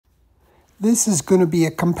This is going to be a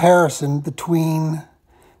comparison between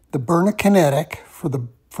the Byrna Kinetic for the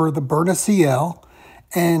Byrna CL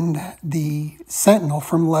and the Sentinel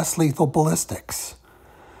from Less Lethal Ballistics.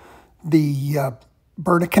 The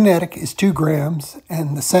Byrna Kinetic is 2 grams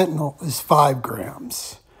and the Sentinel is 5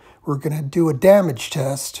 grams. We're going to do a damage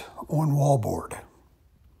test on wallboard.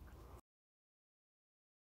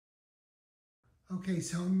 Okay,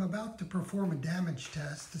 so I'm about to perform a damage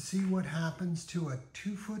test to see what happens to a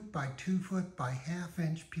 2 foot by 2 foot by 1/2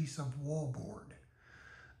 inch piece of wallboard.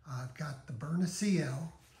 I've got the Byrna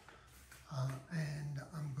CL and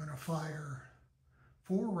I'm going to fire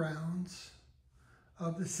 4 rounds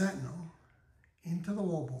of the Sentinel into the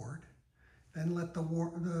wallboard, then let the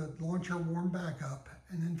launcher warm back up,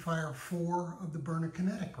 and then fire 4 of the Byrna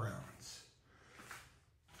Kinetic rounds.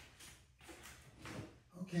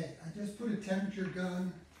 Okay, I just put a temperature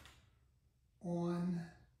gun on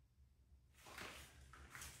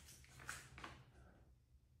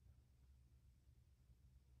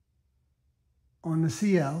the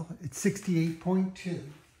CL. It's 68.2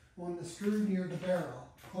 on the screw near the barrel,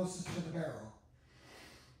 closest to the barrel.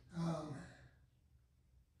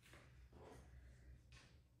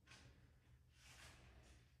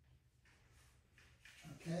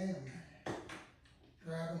 Okay, I'm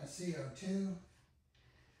grabbing a CO2.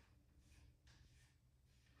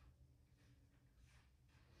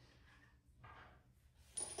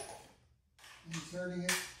 Inserting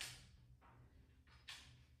it.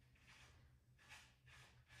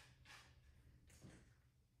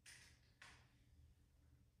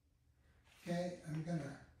 Okay, I'm going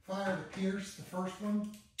to fire the pierce, the first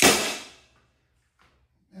one.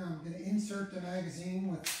 Now I'm going to insert the magazine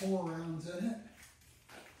with 4 rounds in it.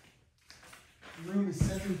 The room is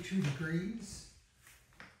 72 degrees,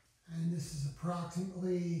 and this is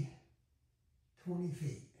approximately 20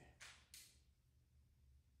 feet.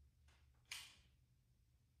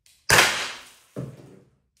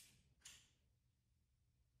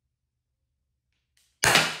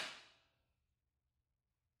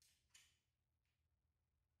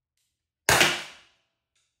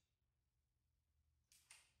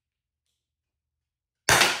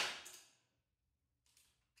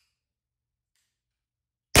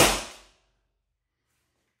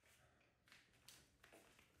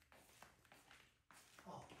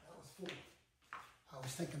 I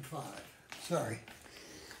was thinking 5. Sorry.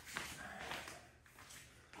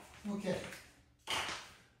 Okay.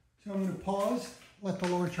 So I'm going to pause, let the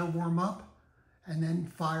launcher warm up, and then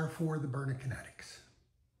fire 4 of the Byrna Kinetics.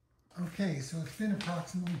 Okay, so it's been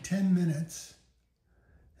approximately 10 minutes,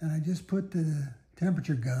 and I just put the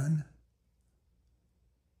temperature gun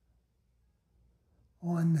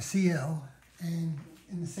on the CL, and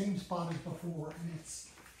in the same spot as before, and it's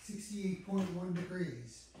 68.1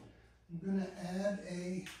 degrees. I'm going to add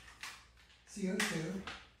a CO2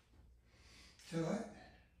 to it.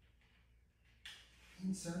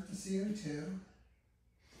 Insert the CO2.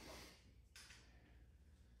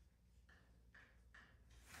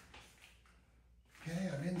 Okay,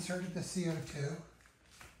 I've inserted the CO2.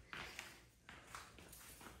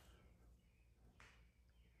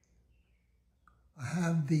 I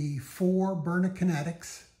have the 4 Byrna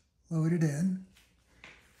Kinetics loaded in.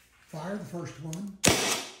 Fire the first one.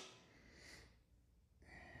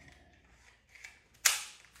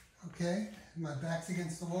 Okay, my back's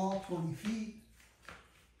against the wall, 20 feet.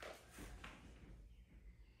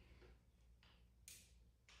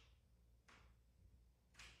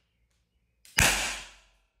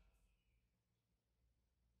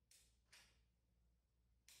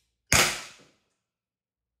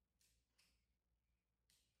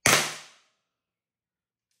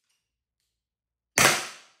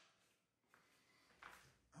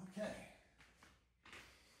 Okay.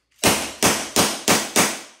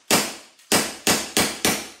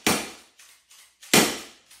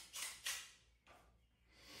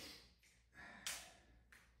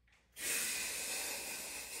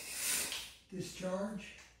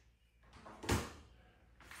 Discharge.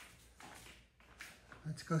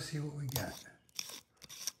 Let's go see what we get.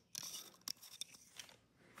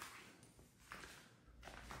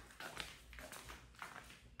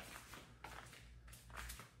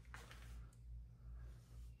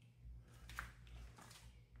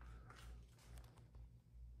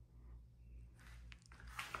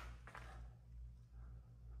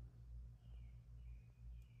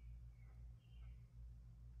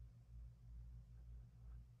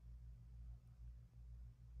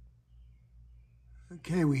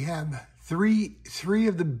 Okay, we have three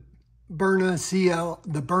of the Byrna CL,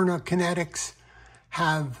 the Byrna Kinetics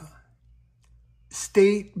have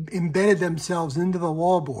embedded themselves into the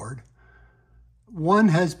wallboard. one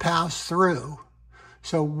has passed through.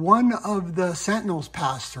 So one of the Sentinels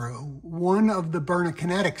passed through, one of the Byrna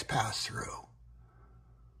Kinetics passed through,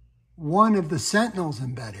 one of the Sentinels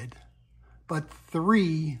embedded, but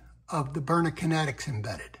 3 of the Byrna Kinetics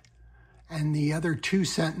embedded. And the other 2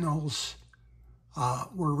 Sentinels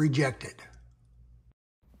were rejected.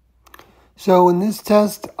 So in this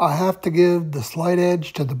test, I have to give the slight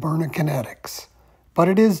edge to the Byrna Kinetics, but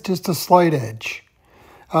it is just a slight edge.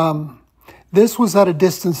 This was at a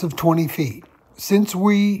distance of 20 feet. Since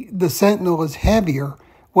the Sentinel is heavier,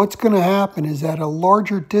 what's going to happen is at a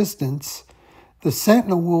larger distance, the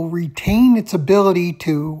Sentinel will retain its ability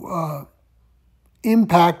to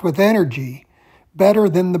impact with energy better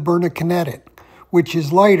than the Byrna Kinetic, which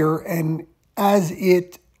is lighter, and as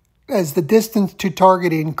the distance to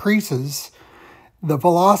target increases, the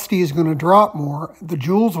velocity is going to drop more, the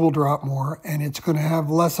joules will drop more, and it's going to have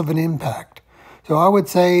less of an impact. So I would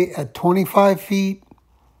say at 25 feet,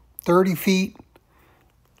 30 feet,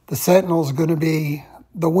 the Sentinel is going to be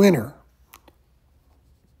the winner.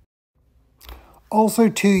 Also,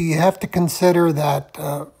 too, you have to consider that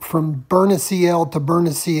from Byrna CL to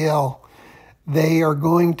Byrna CL, they are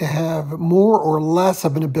going to have more or less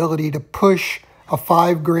of an ability to push a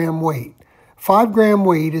 5-gram weight. 5-gram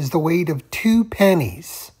weight is the weight of 2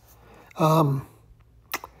 pennies. Some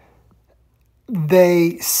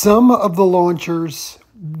of the launchers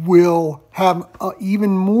will have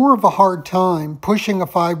even more of a hard time pushing a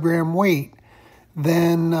 5-gram weight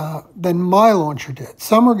than my launcher did.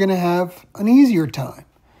 Some are going to have an easier time.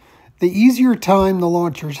 The easier time the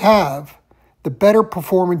launchers have, the better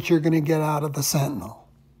performance you're going to get out of the Sentinel.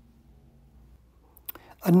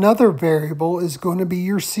 Another variable is going to be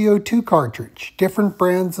your CO2 cartridge. Different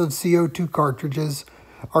brands of CO2 cartridges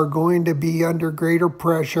are going to be under greater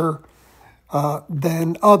pressure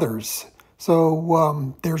than others.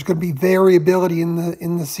 So there's going to be variability in the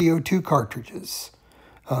CO2 cartridges.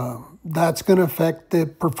 That's going to affect the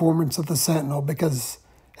performance of the Sentinel because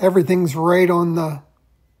everything's right on the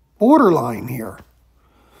borderline here.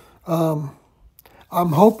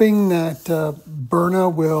 I'm hoping that Byrna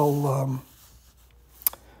will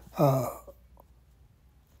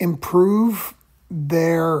improve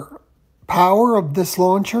their power of this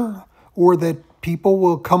launcher, or that people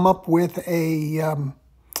will come up with a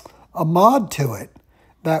mod to it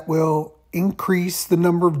that will increase the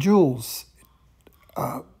number of joules.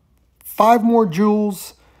 5 more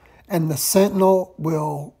joules and the Sentinel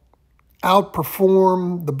will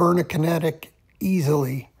outperform the Byrna Kinetic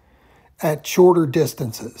easily at shorter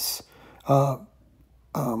distances.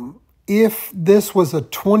 If this was a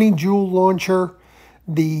 20 joule launcher,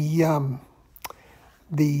 the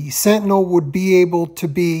Sentinel would be able to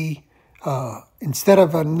be, instead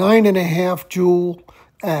of a 9.5 joule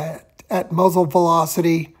at muzzle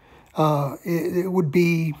velocity, it would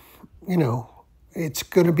be, it's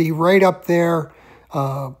going to be right up there,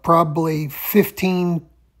 probably 15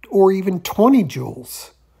 or even 20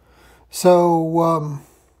 joules. So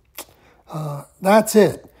that's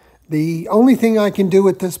it. The only thing I can do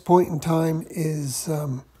at this point in time is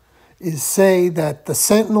say that the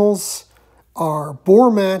Sentinels are bore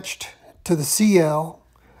matched to the CL.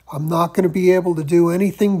 I'm not going to be able to do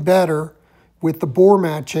anything better with the bore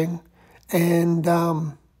matching, and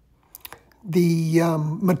the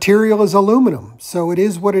material is aluminum, so it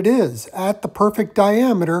is what it is. At the perfect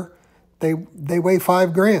diameter, they weigh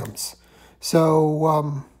 5 grams.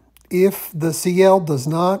 So if the CL does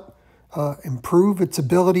not improve its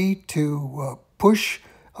ability to push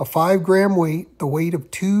a 5-gram weight, the weight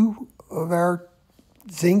of 2 of our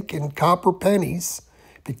zinc and copper pennies,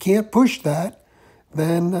 if it can't push that,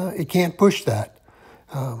 then it can't push that.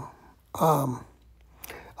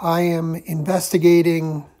 I am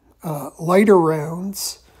investigating lighter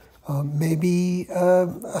rounds, maybe a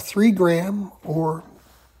 3-gram or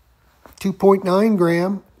 2.9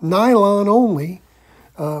 gram nylon only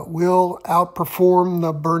will outperform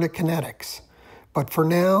the Byrna Kinetics. But for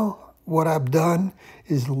now, what I've done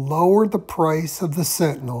is lower the price of the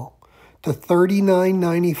Sentinel to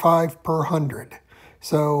 $39.95 per 100.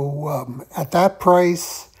 So at that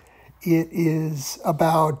price, it is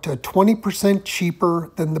about 20%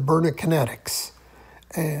 cheaper than the Byrna Kinetics.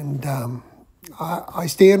 And I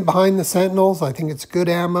stand behind the Sentinels. I think it's good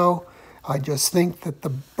ammo. I just think that the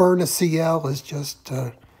Byrna CL is just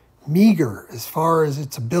meager as far as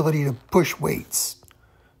its ability to push weights.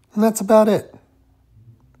 And that's about it.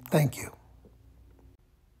 Thank you.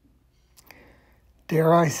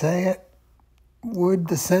 Dare I say it? Would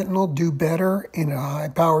the Sentinel do better in a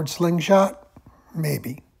high-powered slingshot?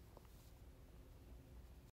 Maybe.